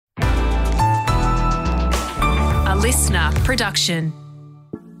listener production.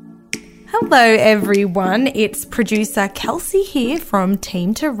 Hello everyone, it's producer Kelsey here from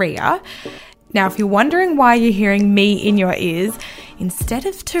Team Turia. Now if you're wondering why you're hearing me in your ears instead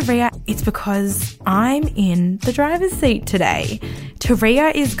of Turia, it's because I'm in the driver's seat today.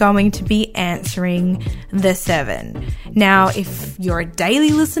 Turia is going to be answering the 7. Now if you're a daily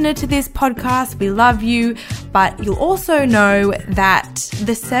listener to this podcast, we love you, but you'll also know that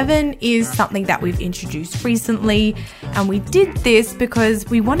the 7 is something that we've introduced recently, and we did this because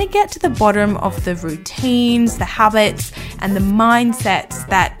we want to get to the bottom of the routines, the habits, and the mindsets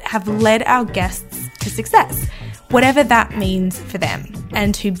that have led our guests to success, whatever that means for them.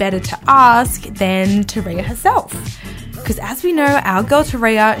 And who better to ask than Turia herself? Because as we know, our girl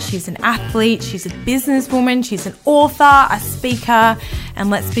Turia, she's an athlete, she's a businesswoman, she's an author, a speaker, and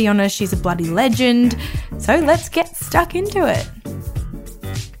let's be honest, she's a bloody legend. So let's get stuck into it.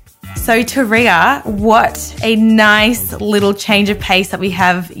 So Turia, what a nice little change of pace that we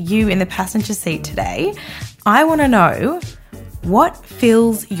have you in the passenger seat today. I want to know, what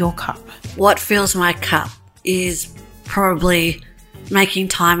fills your cup? What fills my cup is probably making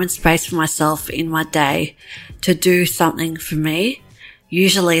time and space for myself in my day to do something for me.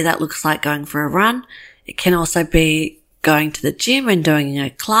 Usually that looks like going for a run. It can also be going to the gym and doing a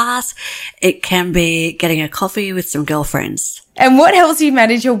class. It can be getting a coffee with some girlfriends. And what helps you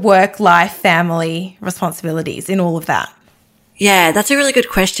manage your work, life, family responsibilities in all of that? Yeah, that's a really good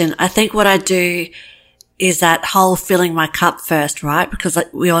question. I think what I do is that whole filling my cup first, right? Because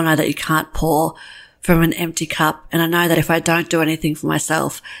we all know that you can't pour from an empty cup. And I know that if I don't do anything for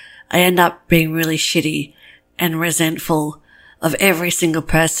myself, I end up being really shitty and resentful of every single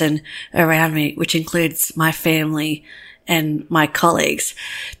person around me, which includes my family and my colleagues.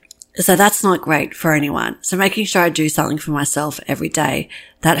 So that's not great for anyone. So making sure I do something for myself every day,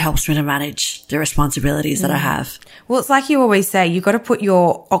 that helps me to manage the responsibilities that I have. Well, it's like you always say, you've got to put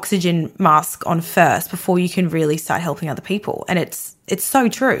your oxygen mask on first before you can really start helping other people. And it's so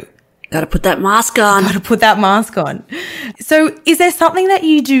true. Got to put that mask on. Got to put that mask on. So is there something that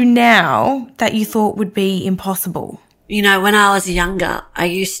you do now that you thought would be impossible? You know, when I was younger, I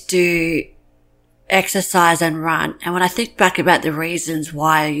used to exercise and run. And when I think back about the reasons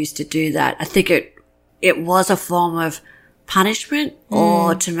why I used to do that, I think it was a form of punishment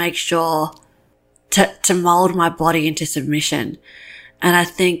or to make sure to mold my body into submission. And I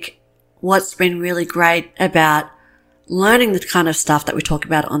think what's been really great about learning the kind of stuff that we talk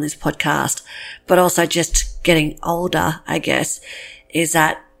about on this podcast, but also just getting older, I guess, is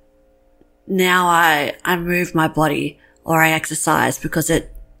that now I move my body or I exercise because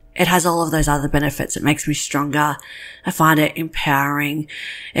it has all of those other benefits. It makes me stronger. I find it empowering.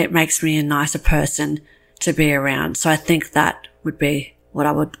 It makes me a nicer person to be around. So I think that would be what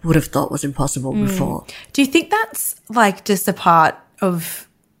I would have thought was impossible before. Do you think that's like just a part of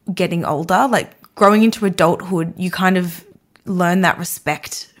getting older? Like growing into adulthood, you kind of learn that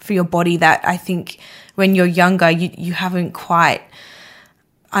respect for your body that I think when you're younger, you haven't quite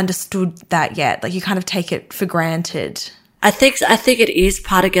understood that yet. Like you kind of take it for granted. I think it is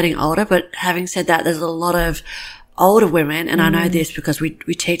part of getting older, but having said that, there's a lot of older women, and I know this because we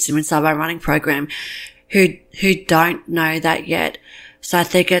teach them inside my running program, who don't know that yet. So I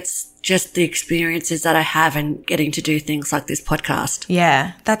think it's just the experiences that I have and getting to do things like this podcast.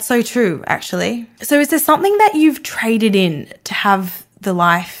 Yeah, that's so true, actually. So is there something that you've traded in to have the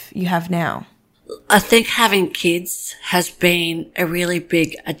life you have now? I think having kids has been a really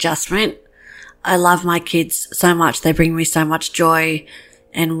big adjustment. I love my kids so much. They bring me so much joy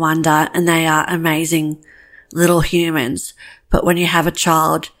and wonder, and they are amazing little humans. But when you have a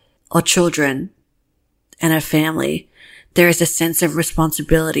child or children and a family, there is a sense of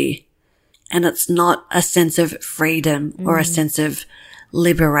responsibility, and it's not a sense of freedom or a sense of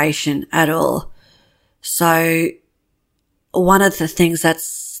liberation at all. So one of the things that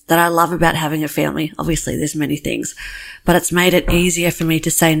I love about having a family, obviously there's many things, but it's made it easier for me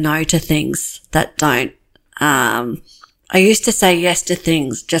to say no to things that don't. I used to say yes to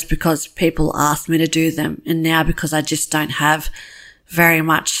things just because people asked me to do them. And now because I just don't have very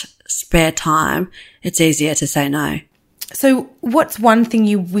much spare time, it's easier to say no. So what's one thing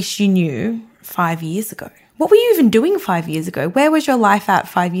you wish you knew 5 years ago? What were you even doing 5 years ago? Where was your life at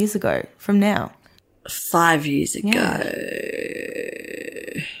 5 years ago from now? 5 years ago.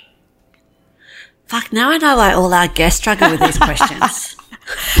 Fuck, now I know why all our guests struggle with these questions.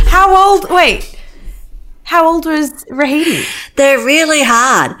 How old was Rahidi? They're really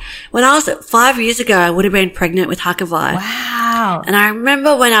hard. When I was 5 years ago, I would have been pregnant with Huckabye. Wow. And I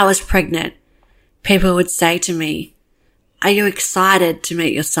remember when I was pregnant, people would say to me, are you excited to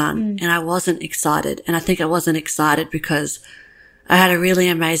meet your son? And I wasn't excited. And I think I wasn't excited because I had a really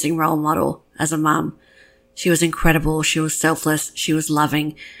amazing role model as a mum. She was incredible. She was selfless. She was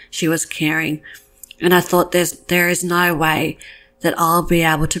loving. She was caring. And I thought there is no way that I'll be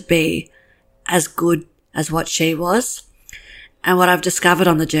able to be as good as what she was. And what I've discovered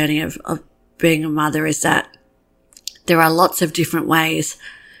on the journey of being a mother is that there are lots of different ways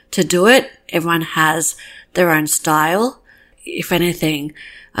to do it. Everyone has their own style. If anything,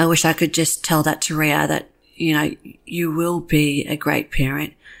 I wish I could just tell that to Ria that, you know, you will be a great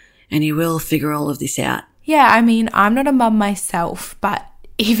parent and you will figure all of this out. Yeah, I mean, I'm not a mum myself, but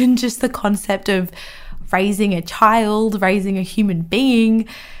even just the concept of raising a child, raising a human being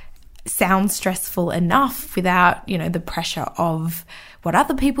sounds stressful enough without, you know, the pressure of what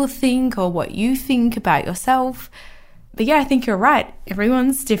other people think or what you think about yourself. But yeah, I think you're right.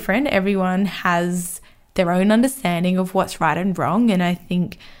 Everyone's different. Everyone has their own understanding of what's right and wrong. And I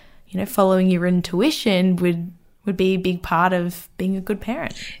think, you know, following your intuition would be a big part of being a good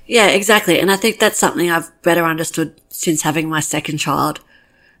parent. Yeah, exactly. And I think that's something I've better understood since having my second child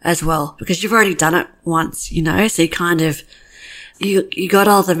as well, because you've already done it once, you know, so you kind of, you got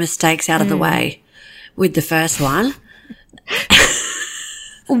all the mistakes out of the way with the first one.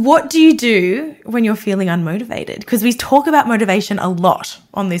 What do you do when you're feeling unmotivated? Because we talk about motivation a lot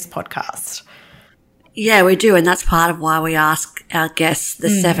on this podcast. Yeah, we do. And that's part of why we ask our guests the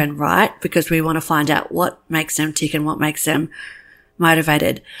 7, right? Because we want to find out what makes them tick and what makes them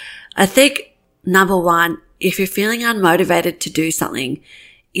motivated. I think number 1, if you're feeling unmotivated to do something,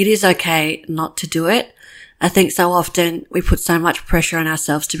 it is okay not to do it. I think so often we put so much pressure on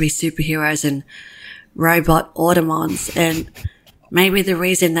ourselves to be superheroes and robot automons, and maybe the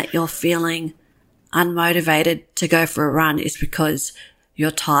reason that you're feeling unmotivated to go for a run is because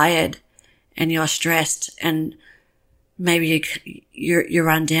you're tired and you're stressed and maybe you're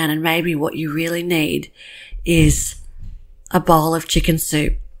run down, and maybe what you really need is a bowl of chicken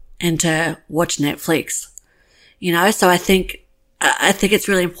soup and to watch Netflix, you know? So I think it's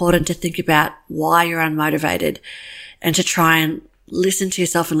really important to think about why you're unmotivated and to try and listen to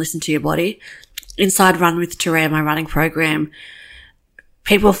yourself and listen to your body. Inside Run with Turia, my running program,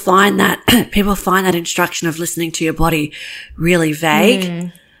 people find that instruction of listening to your body really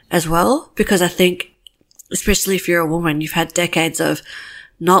vague as well, because I think, especially if you're a woman, you've had decades of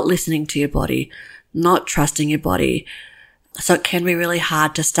not listening to your body, not trusting your body. So it can be really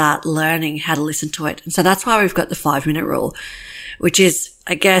hard to start learning how to listen to it. And so that's why we've got the 5-minute rule, which is,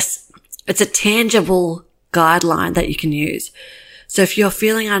 I guess, it's a tangible guideline that you can use. So if you're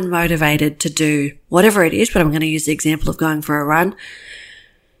feeling unmotivated to do whatever it is, but I'm going to use the example of going for a run,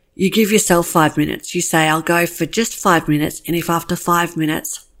 you give yourself 5 minutes. You say, I'll go for just 5 minutes. And if after 5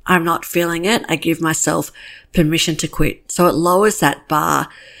 minutes I'm not feeling it, I give myself permission to quit. So it lowers that bar.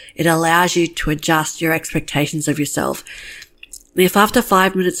 It allows you to adjust your expectations of yourself. And if after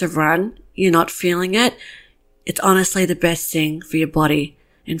 5 minutes of run, you're not feeling it, it's honestly the best thing for your body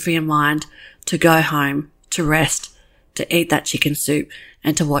and for your mind to go home, to rest, to eat that chicken soup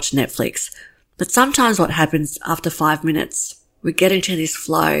and to watch Netflix. But sometimes what happens after 5 minutes, we get into this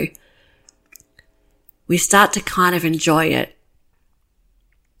flow. We start to kind of enjoy it.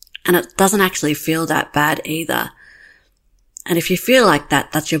 And it doesn't actually feel that bad either. And if you feel like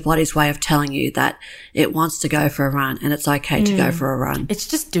that, that's your body's way of telling you that it wants to go for a run and it's okay to go for a run. It's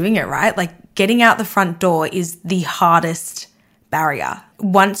just doing it, right? Like getting out the front door is the hardest barrier.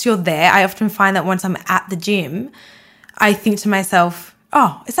 Once you're there, I often find that once I'm at the gym, I think to myself,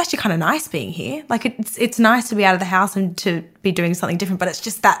 oh, it's actually kind of nice being here. Like it's nice to be out of the house and to be doing something different, but it's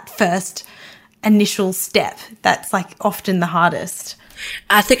just that first initial step that's like often the hardest.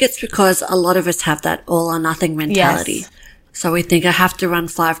 I think it's because a lot of us have that all or nothing mentality. Yes. So we think I have to run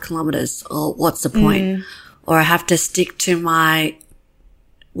 5 kilometers, or what's the point? Or I have to stick to my,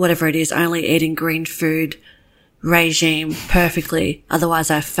 whatever it is, only eating green food regime perfectly.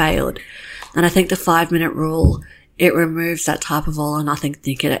 Otherwise I've failed. And I think the 5-minute rule, it removes that type of all or nothing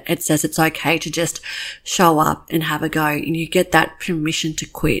thinking. It says it's okay to just show up and have a go, and you get that permission to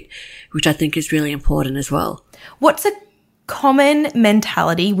quit, which I think is really important as well. What's a common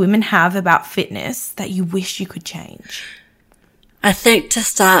mentality women have about fitness that you wish you could change? I think to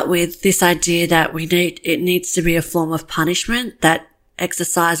start with, this idea that it needs to be a form of punishment, that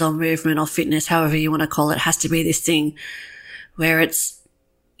exercise or movement or fitness, however you want to call it, has to be this thing where it's,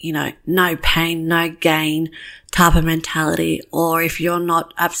 you know, no pain, no gain type of mentality. Or if you're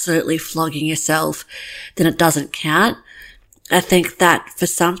not absolutely flogging yourself, then it doesn't count. I think that for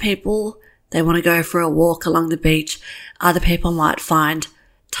some people, they want to go for a walk along the beach. Other people might find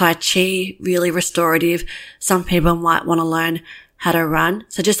Tai Chi, really restorative. Some people might want to learn how to run.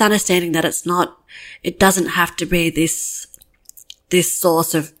 So just understanding that it doesn't have to be this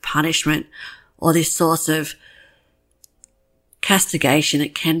source of punishment or this source of castigation.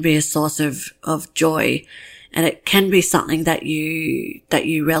 It can be a source of joy, and it can be something that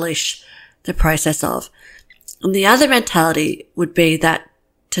you relish the process of. And the other mentality would be that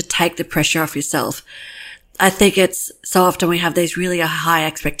to take the pressure off yourself. I think it's so often we have these really high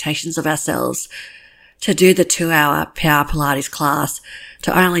expectations of ourselves to do the 2-hour power Pilates class,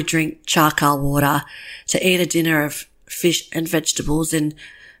 to only drink charcoal water, to eat a dinner of fish and vegetables. And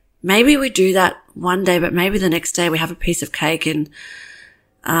maybe we do that one day, but maybe the next day we have a piece of cake. And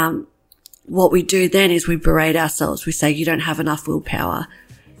what we do then is we berate ourselves. We say, you don't have enough willpower.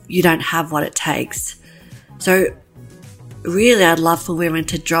 You don't have what it takes. So really, I'd love for women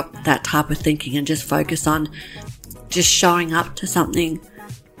to drop that type of thinking and just focus on just showing up to something,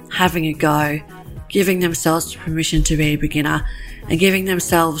 having a go, giving themselves permission to be a beginner, and giving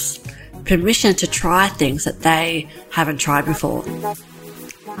themselves permission to try things that they haven't tried before.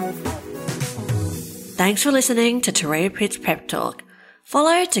 Thanks for listening to Turia Pitt's Pep Talk.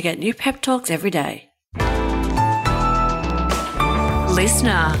 Follow to get new pep talks every day.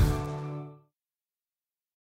 Listener.